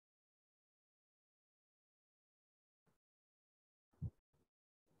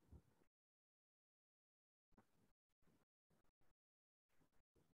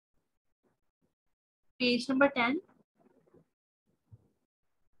Page number 10.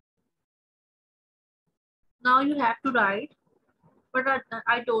 Now you have to write what are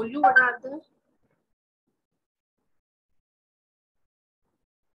I told you what are the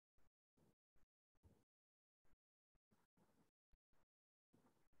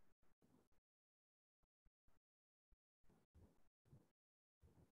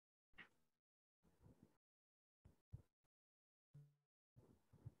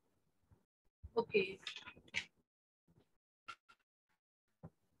okay.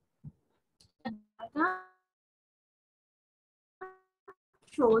 Data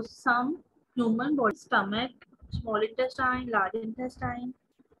shows some human body, stomach, small intestine, large intestine,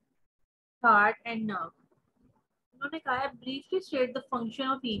 heart and nerve. उन्होंने कहा है briefly state the function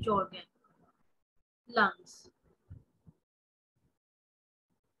of each organ. Lungs.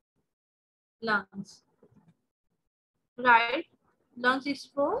 Lungs. Right? Lungs is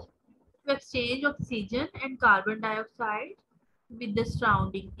for to exchange oxygen and carbon dioxide with the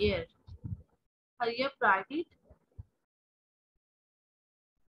surrounding air. Hurry up, write it.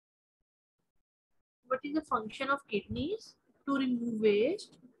 What is the function of kidneys? To remove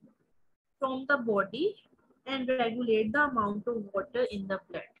waste from the body and regulate the amount of water in the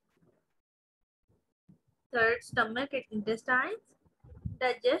blood. Third, stomach and intestines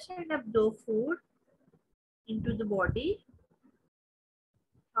digest and absorb food into the body.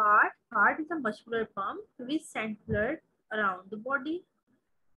 Heart is a muscular pump which sends blood around the body.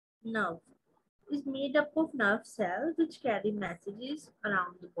 Nerve is made up of nerve cells which carry messages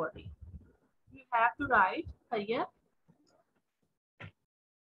around the body. You have to write here.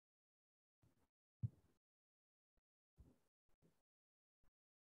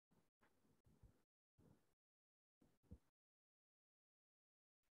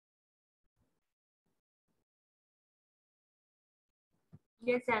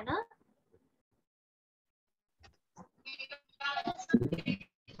 Yes, Anna.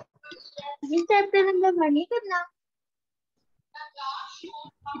 ये chapter number 1 ही करना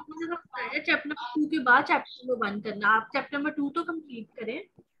chapter number 2 के बाद chapter number 1 करना. आप chapter number 2 तो complete करें.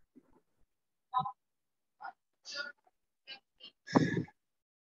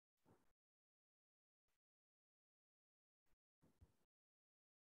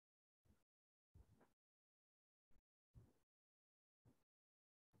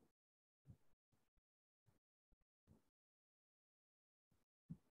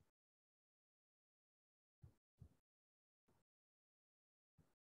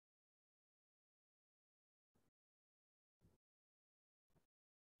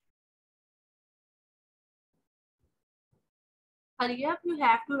 Hurry up, you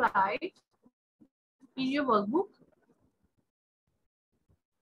have to write in your workbook.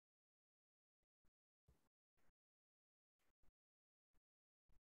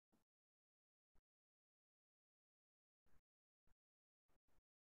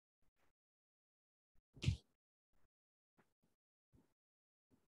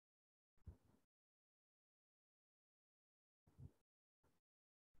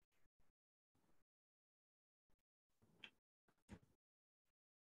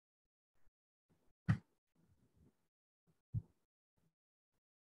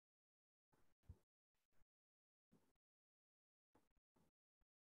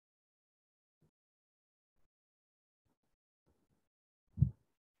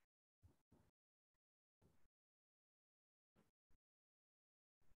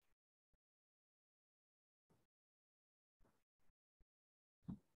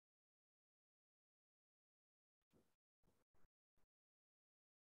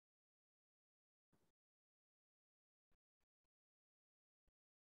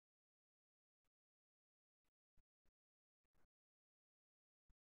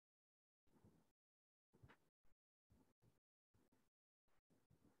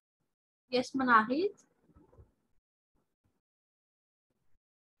 Yes, Manahid.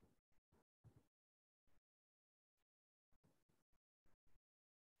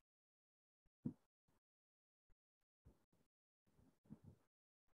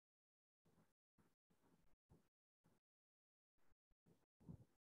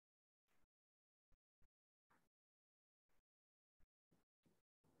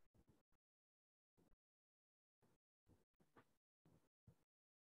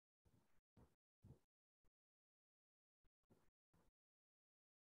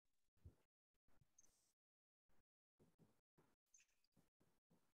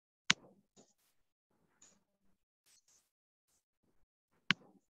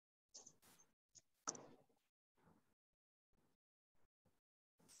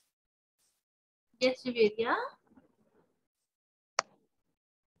 Yes, Jiveria.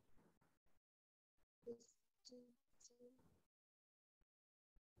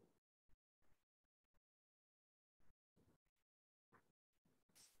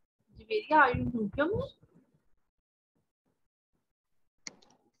 Jiveria, are you newcomer?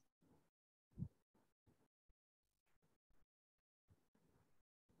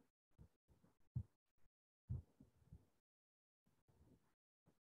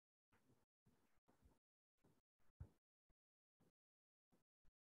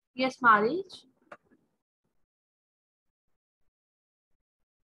 Yes, marriage.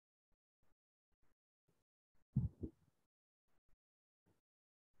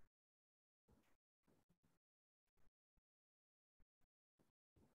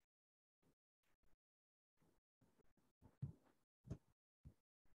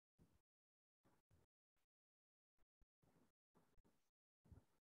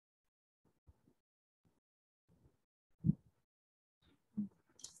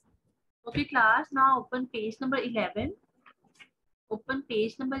 Okay, class. Now open page number 11. Open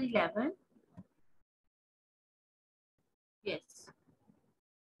page number 11. Yes.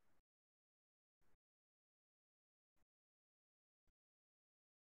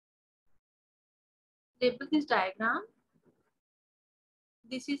 Label this diagram.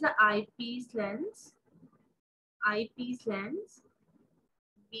 This is a eyepiece lens. Eyepiece lens.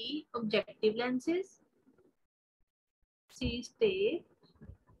 B. Objective lenses. C. Stay.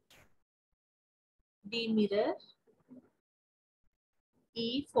 D. Mirror.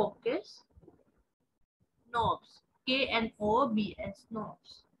 E. Focus. Knobs. KNOBS.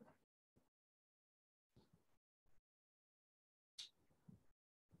 Knobs.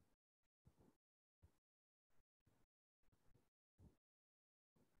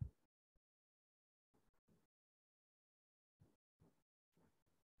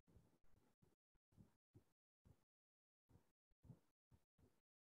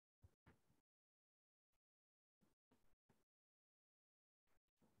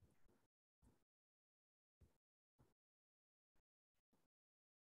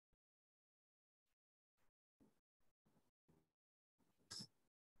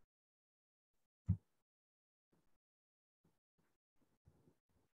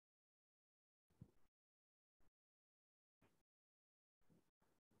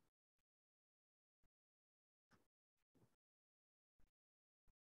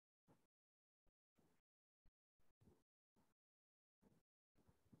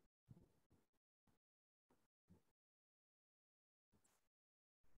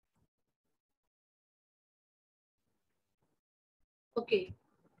 Okay.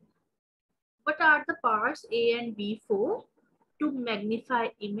 What are the parts A and B for? To magnify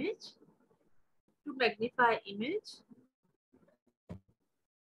image. To magnify image.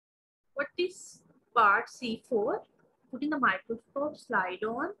 What is part C for? Put in the microscope, slide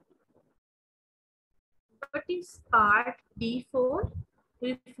on. What is part D for?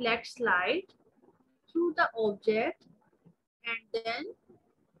 Reflects light through the object and then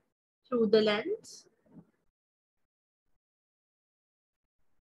through the lens.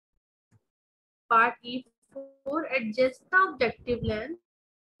 Part E for adjust the objective lens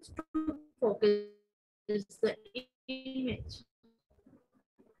to focus the image.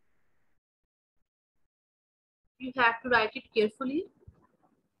 You have to write it carefully.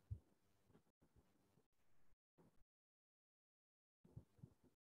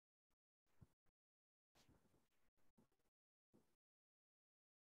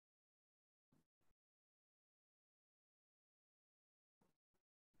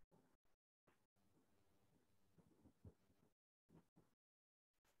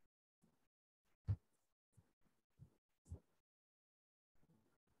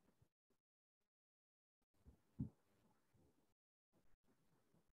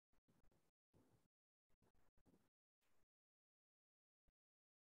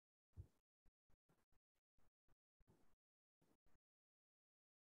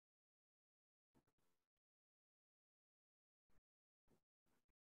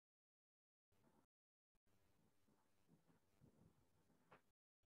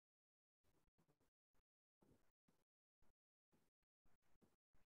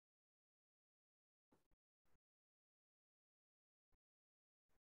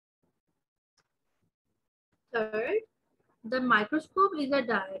 Third, the microscope is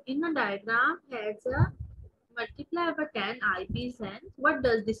in a diagram has a multiply by 10 eyepiece lens. What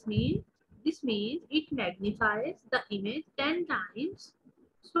does this mean? This means it magnifies the image 10 times,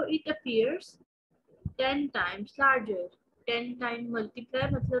 so it appears 10 times larger. 10 times multiply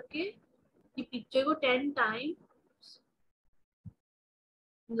मतलब कि picture को 10 times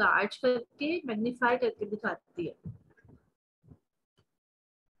large करके magnify करके दिखाती है.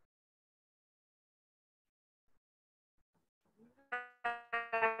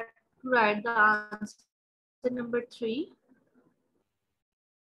 Write the answer number 3.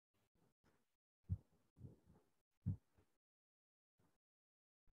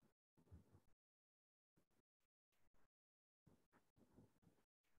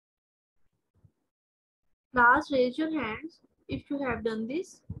 Class, raise your hands if you have done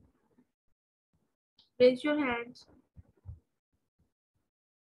this. Raise your hands.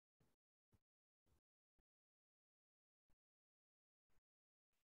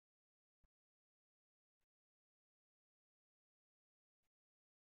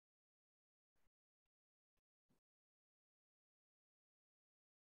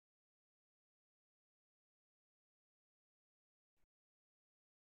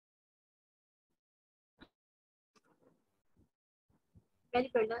 Very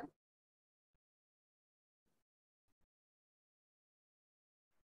well done.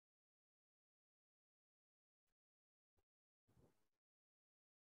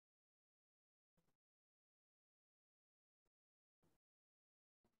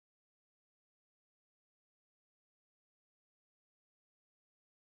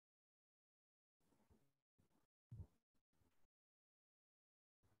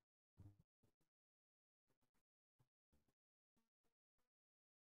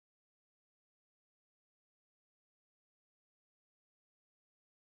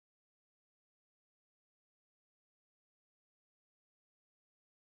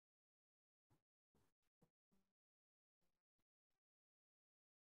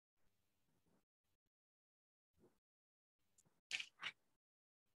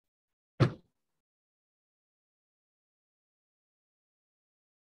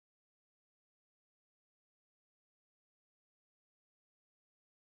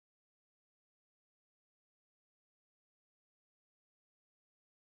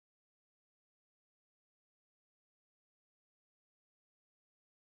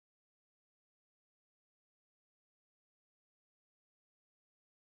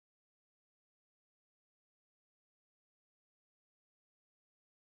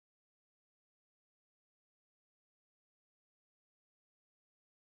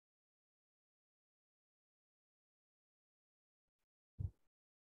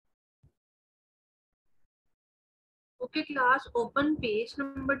 Okay, class, open page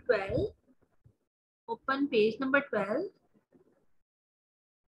number 12. Open page number 12.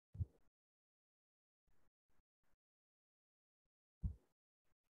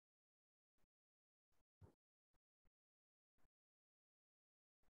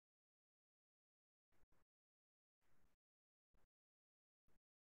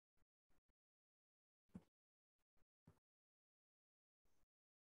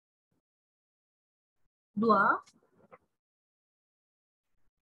 Dua.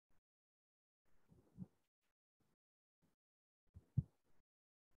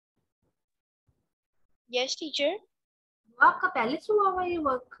 Yes, teacher. दुआ आपका पहले से हुआ हुआ ये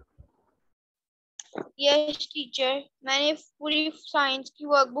वर्क? यस टीचर, मैंने पूरी science की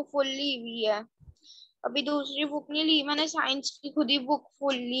वर्कबुक फुल ली हुई है। अभी दूसरी बुक नहीं ली, मैंने साइंस की खुद ही बुक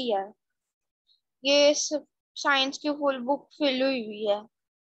फुल ली है। ये साइंस की फुल बुक फिल हुई हुई है।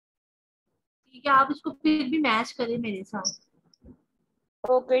 ठीक है, आप इसको फिर भी मैच करें मेरे साथ।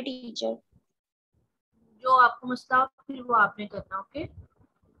 Okay teacher. जो आपको मसला हो फिर वो आपने करना। Okay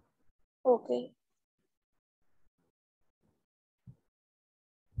okay.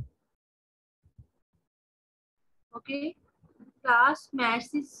 Okay class, match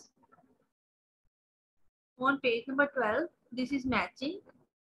this on page number 12. This is matching.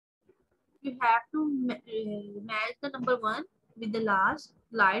 You have to match the number 1 with the last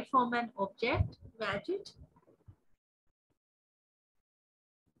light from an object. Match it.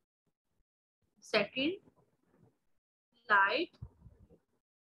 Second, light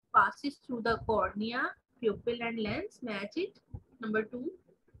passes through the cornea, pupil and lens. Match it. Number 2.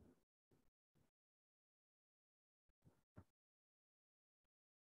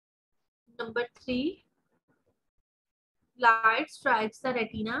 Number 3, light strikes the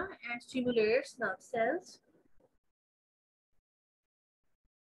retina and stimulates nerve cells.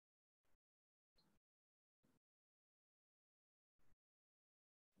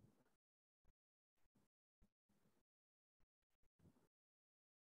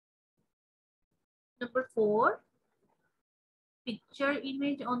 Number 4, picture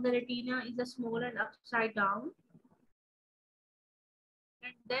image on the retina is a small and upside down.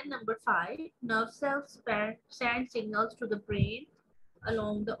 And then number 5, nerve cells send signals to the brain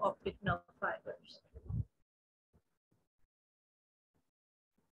along the optic nerve fibers.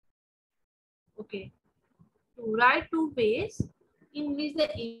 Okay, to write 2 ways in which the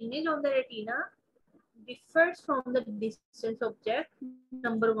image on the retina differs from the distant object.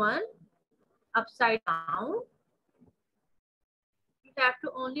 Number 1, upside down. You have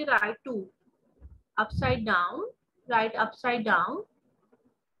to only write 2. Upside down, write upside down.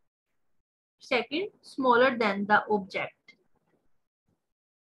 Second, smaller than the object.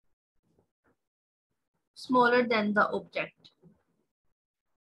 smaller than the object.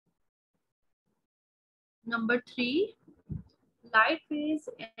 Number 3, light rays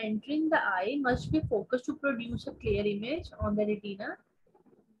entering the eye must be focused to produce a clear image on the retina.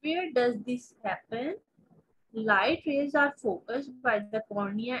 Where does this happen? Light rays are focused by the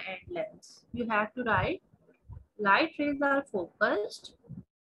cornea and lens. You have to write light rays are focused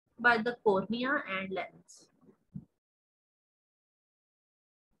by the cornea and lens.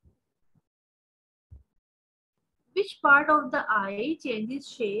 Which part of the eye changes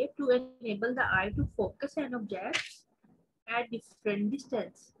shape to enable the eye to focus an object at different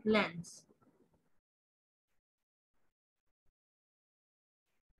distance? Lens.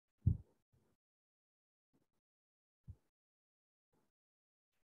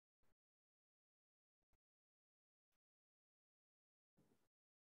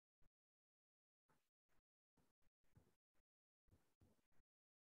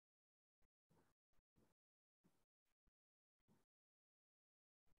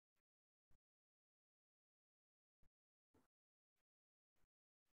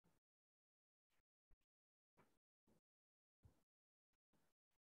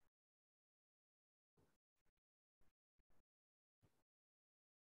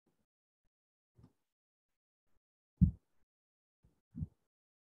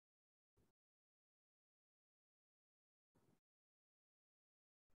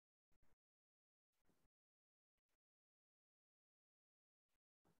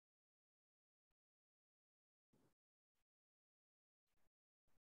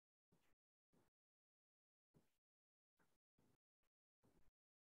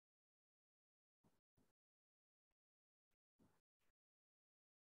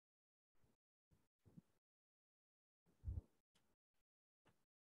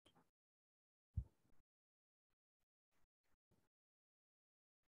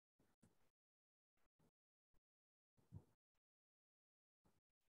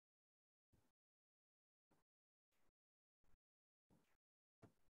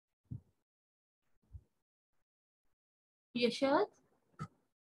 Yashad?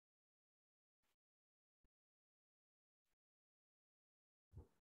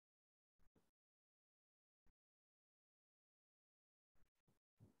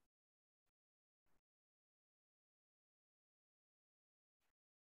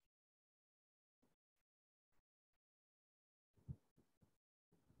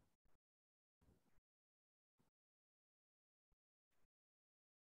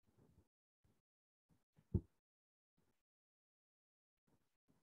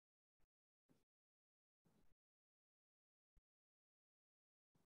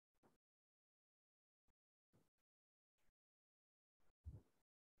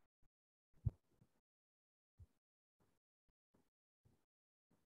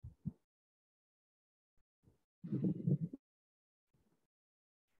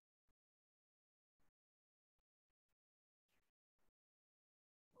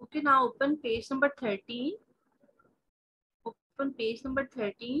 Okay, now open page number 13. Open page number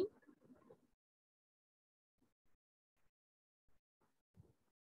 13.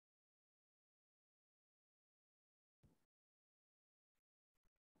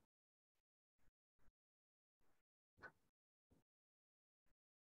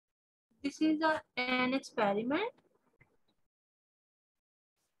 This is an experiment.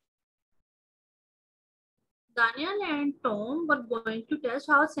 Daniel and Tom were going to test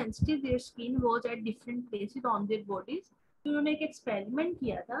how sensitive their skin was at different places on their bodies. उन्होंने एक experiment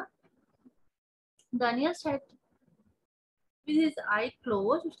किया था. Daniel sat with his eye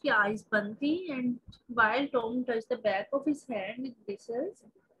closed, उसकी eyes बंद थी, and while Tom touched the back of his hand with bristles,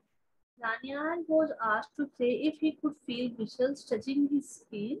 Daniel was asked to say if he could feel bristles touching his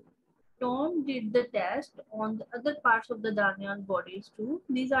skin. Tom did the test on the other parts of the Daniel bodies too.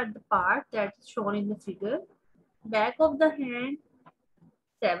 These are the parts that's shown in the figure. Back of the hand,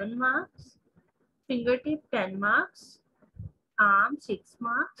 7 marks. Fingertip, 10 marks. Arm, 6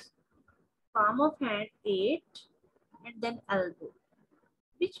 marks. Palm of hand, 8. And then elbow.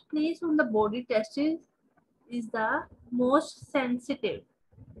 Which place on the body tested is the most sensitive?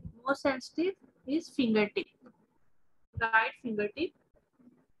 Most sensitive is fingertip. Right fingertip.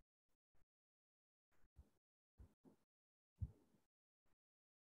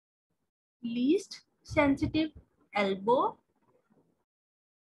 Least sensitive, elbow.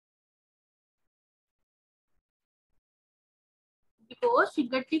 Because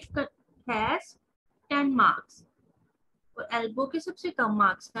fingertip has 10 marks. और elbow के सबसे कम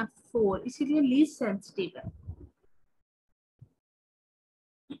marks हैं 4, इसीलिए least sensitive है.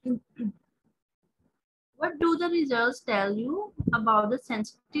 What do the results tell you about the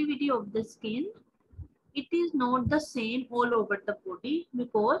sensitivity of the skin? it is not the same all over the body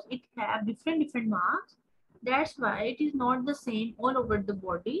because it have different marks. That's why it is not the same all over the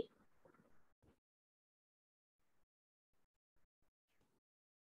body.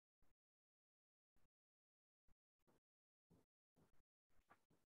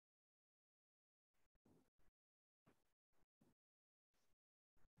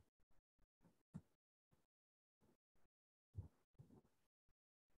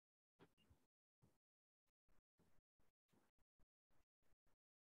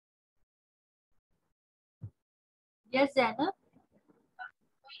 Yes, Zainab.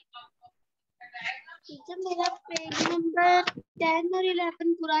 Teacher मेरा page number 10 और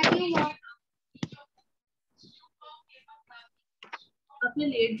 11 पूरा क्यों हुआ? आपने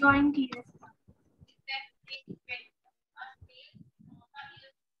late join किया है।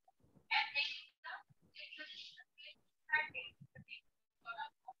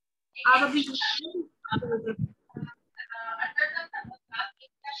 आप अभी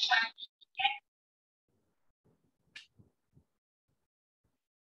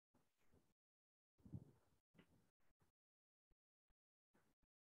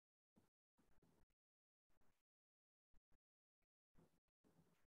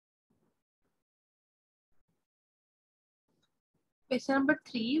question number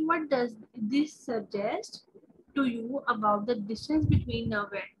 3. What does this suggest to you about the distance between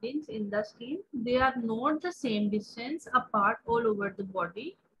nerve endings in the skin? They are not the same distance apart all over the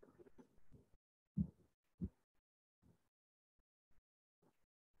body.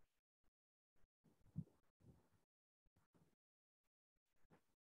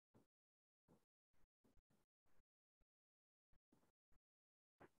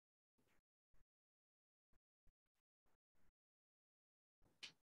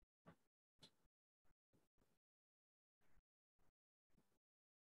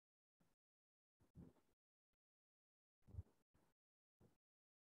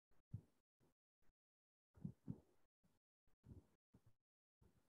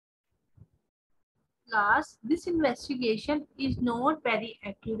 Last, this investigation is not very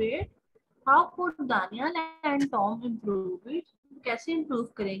accurate. How could Daniel and Tom improve it? कैसे improve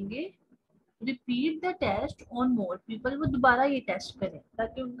करेंगे? Repeat the test on more people. वो दोबारा ये test करें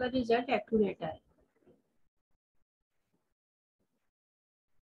ताकि उनका result accurate आए.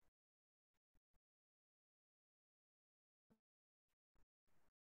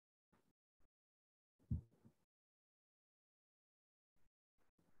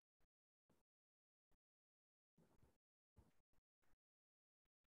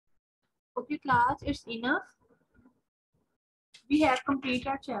 Okay, class, it's enough. We have completed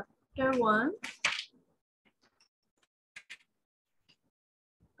our chapter 1.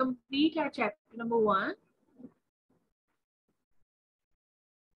 Complete our chapter number 1.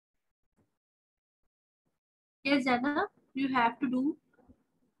 Yes, Zana, you have to do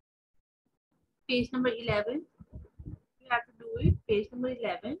page number 11. You have to do it, page number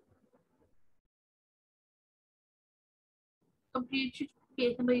 11. Complete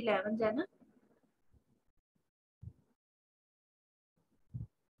page number 11, Zana.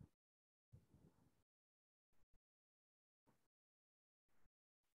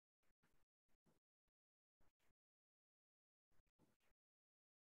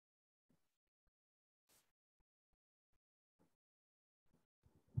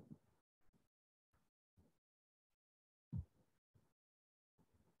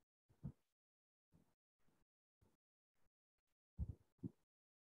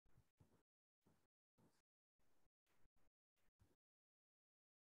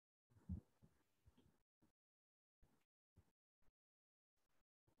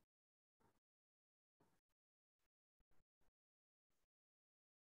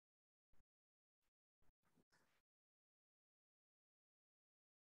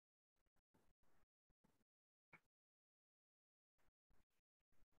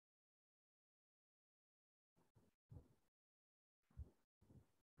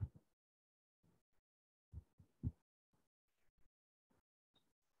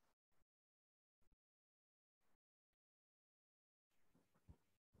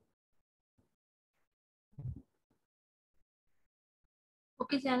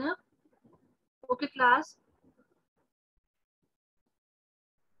 Okay, Zana. Okay, class.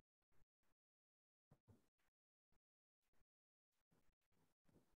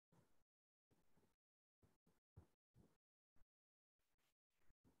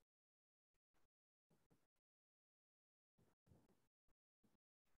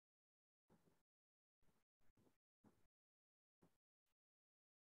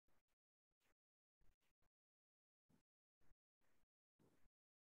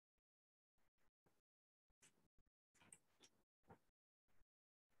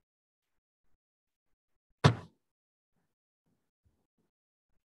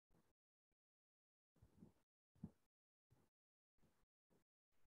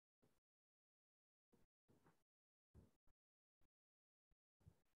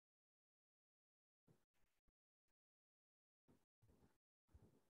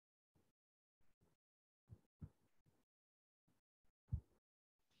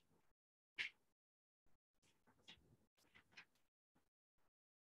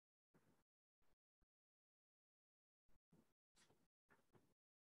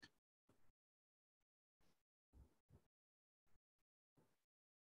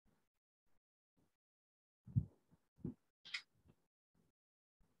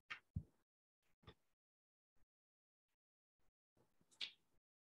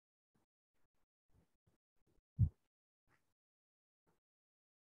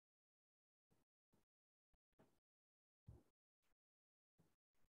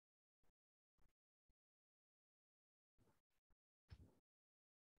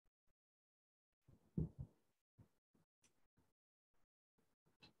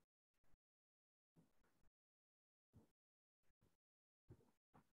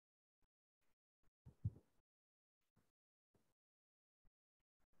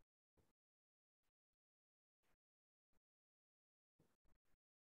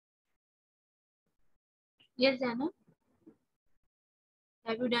 Yes, Zainab.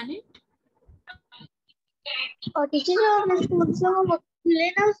 Have you done it? और teacher जो हमने school से वो book मिले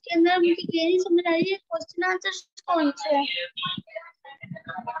ना उसके अंदर मुझे ये नहीं समझ आ रही है क्वेश्चन आंसर कौन से है।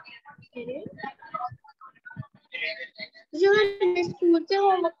 जो हमने स्कूल से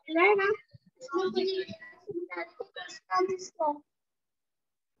वो बुक मिला है ना उसमें मुझे ये नहीं समझ आ रही है क्वेश्चन आंसर क्या है।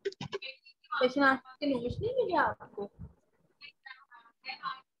 क्वेश्चन आंसर के नोट्स नहीं मिले आपको?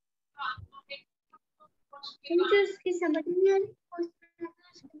 मुझे उसकी समझ नहीं आ रही।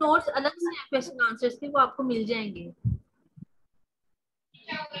 नोट्स अलग से हैं क्वेश्चन आंसर्स के, वो आपको मिल जाएंगे।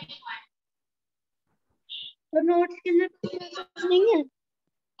 तो नोट्स के अंदर कुछ नहीं है।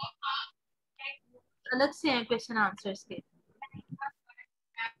 अलग से हैं क्वेश्चन आंसर्स के।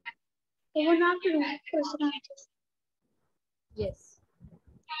 तो वो ना करूँ क्वेश्चन आंसर। यस।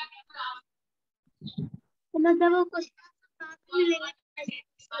 तो मतलब वो क्वेश्चन आंसर मिलेंगे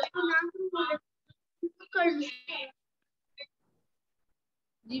तो ना करूँ कर लूँ।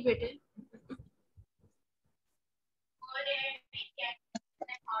 जी बेटे।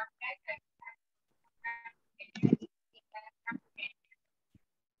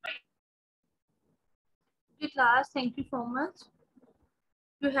 Okay, class, thank you so much.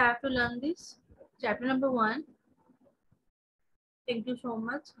 You have to learn this chapter number 1. Thank you so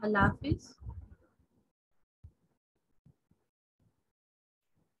much. Allah Hafiz.